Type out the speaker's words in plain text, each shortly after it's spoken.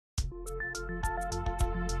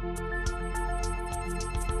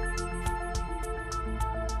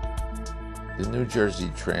The New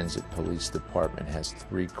Jersey Transit Police Department has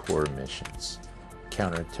three core missions: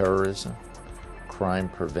 counterterrorism, crime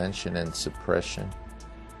prevention and suppression,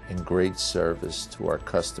 and great service to our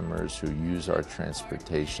customers who use our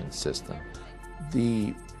transportation system.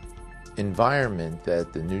 The environment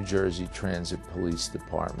that the New Jersey Transit Police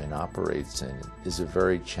Department operates in is a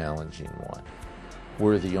very challenging one.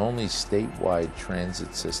 We're the only statewide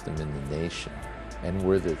transit system in the nation, and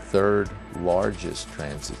we're the third largest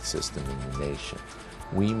transit system in the nation.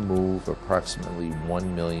 We move approximately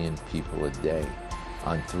 1 million people a day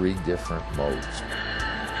on 3 different modes.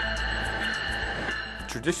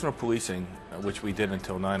 Traditional policing, which we did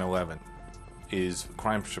until 9/11, is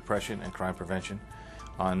crime suppression and crime prevention.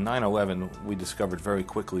 On 9/11, we discovered very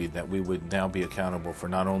quickly that we would now be accountable for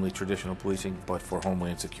not only traditional policing, but for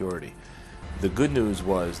homeland security. The good news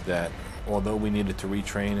was that although we needed to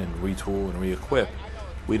retrain and retool and re-equip,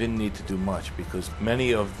 we didn't need to do much, because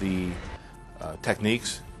many of the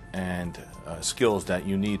techniques and skills that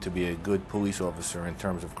you need to be a good police officer in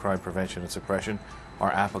terms of crime prevention and suppression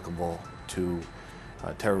are applicable to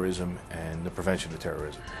terrorism and the prevention of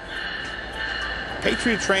terrorism.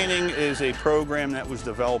 Patriot Training is a program that was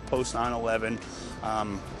developed post 9/11.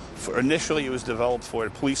 Initially, it was developed for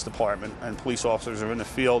the police department and police officers who are in the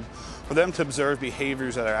field, for them to observe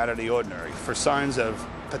behaviors that are out of the ordinary, for signs of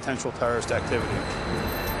potential terrorist activity.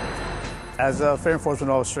 As a fair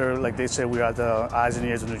enforcement officer, like they say, we are the eyes and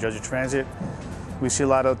ears of New Jersey Transit. We see a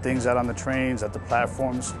lot of things out on the trains, at the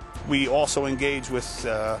platforms. We also engage with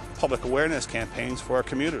public awareness campaigns for our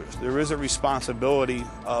commuters. There is a responsibility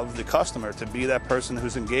of the customer to be that person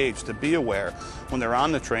who's engaged, to be aware when they're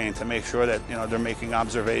on the train, to make sure that they're making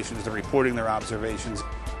observations, they're reporting their observations.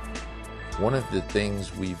 One of the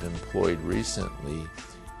things we've employed recently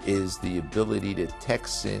is the ability to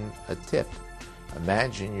text in a tip.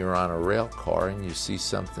 Imagine you're on a rail car and you see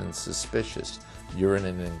something suspicious. You're in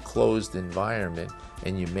an enclosed environment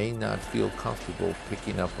and you may not feel comfortable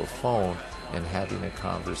picking up a phone and having a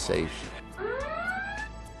conversation.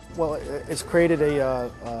 Well, it's created a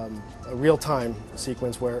real-time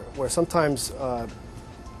sequence where sometimes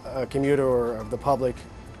a commuter or the public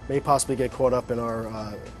may possibly get caught up in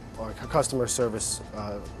our customer service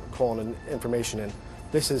calling information in.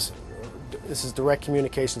 This is direct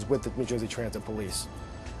communications with the New Jersey Transit Police.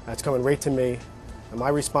 It's coming right to me, and my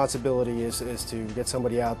responsibility is to get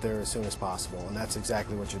somebody out there as soon as possible, and that's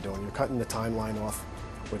exactly what you're doing. You're cutting the timeline off,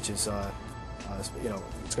 which is,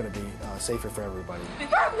 it's going to be safer for everybody.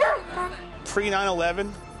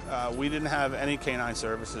 Pre-9/11, we didn't have any canine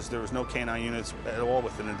services. There was no canine units at all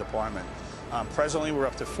within the department. Presently, we're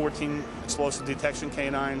up to 14 explosive detection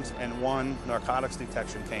canines and 1 narcotics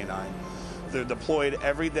detection canine. They're deployed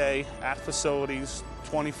every day at facilities,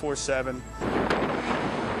 24/7.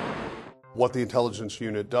 What the intelligence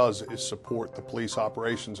unit does is support the police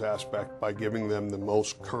operations aspect by giving them the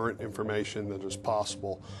most current information that is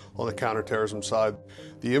possible on the counterterrorism side.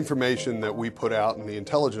 The information that we put out and the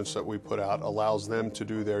intelligence that we put out allows them to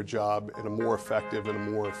do their job in a more effective and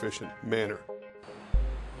a more efficient manner.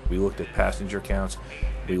 We looked at passenger counts,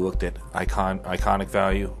 we looked at iconic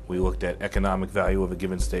value, we looked at economic value of a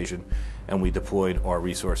given station, and we deployed our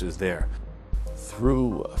resources there.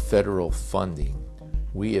 Through federal funding,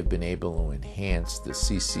 we have been able to enhance the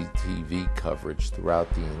CCTV coverage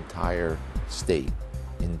throughout the entire state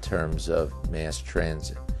in terms of mass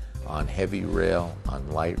transit, on heavy rail, on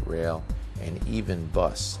light rail, and even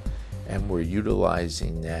bus. And we're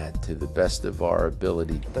utilizing that to the best of our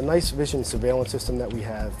ability. The night vision surveillance system that we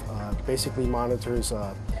have basically monitors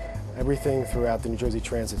everything throughout the New Jersey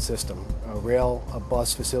Transit system, rail,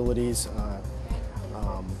 bus facilities,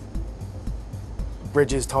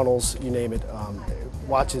 bridges, tunnels, you name it.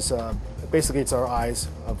 Watches, basically it's our eyes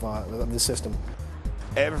of the system.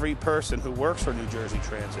 Every person who works for New Jersey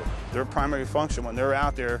Transit, their primary function when they're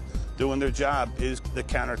out there doing their job is the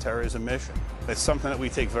counterterrorism mission. It's something that we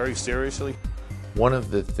take very seriously. One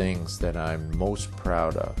of the things that I'm most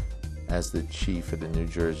proud of as the chief of the New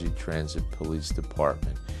Jersey Transit Police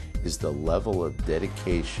Department is the level of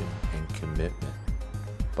dedication and commitment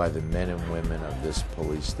by the men and women of this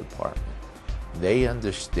police department. They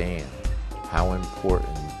understand how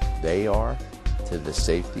important they are to the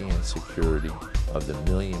safety and security of the 1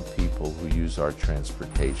 million people who use our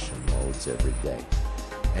transportation modes every day.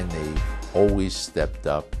 And they've always stepped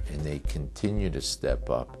up, and they continue to step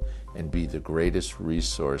up and be the greatest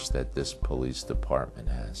resource that this police department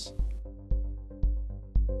has.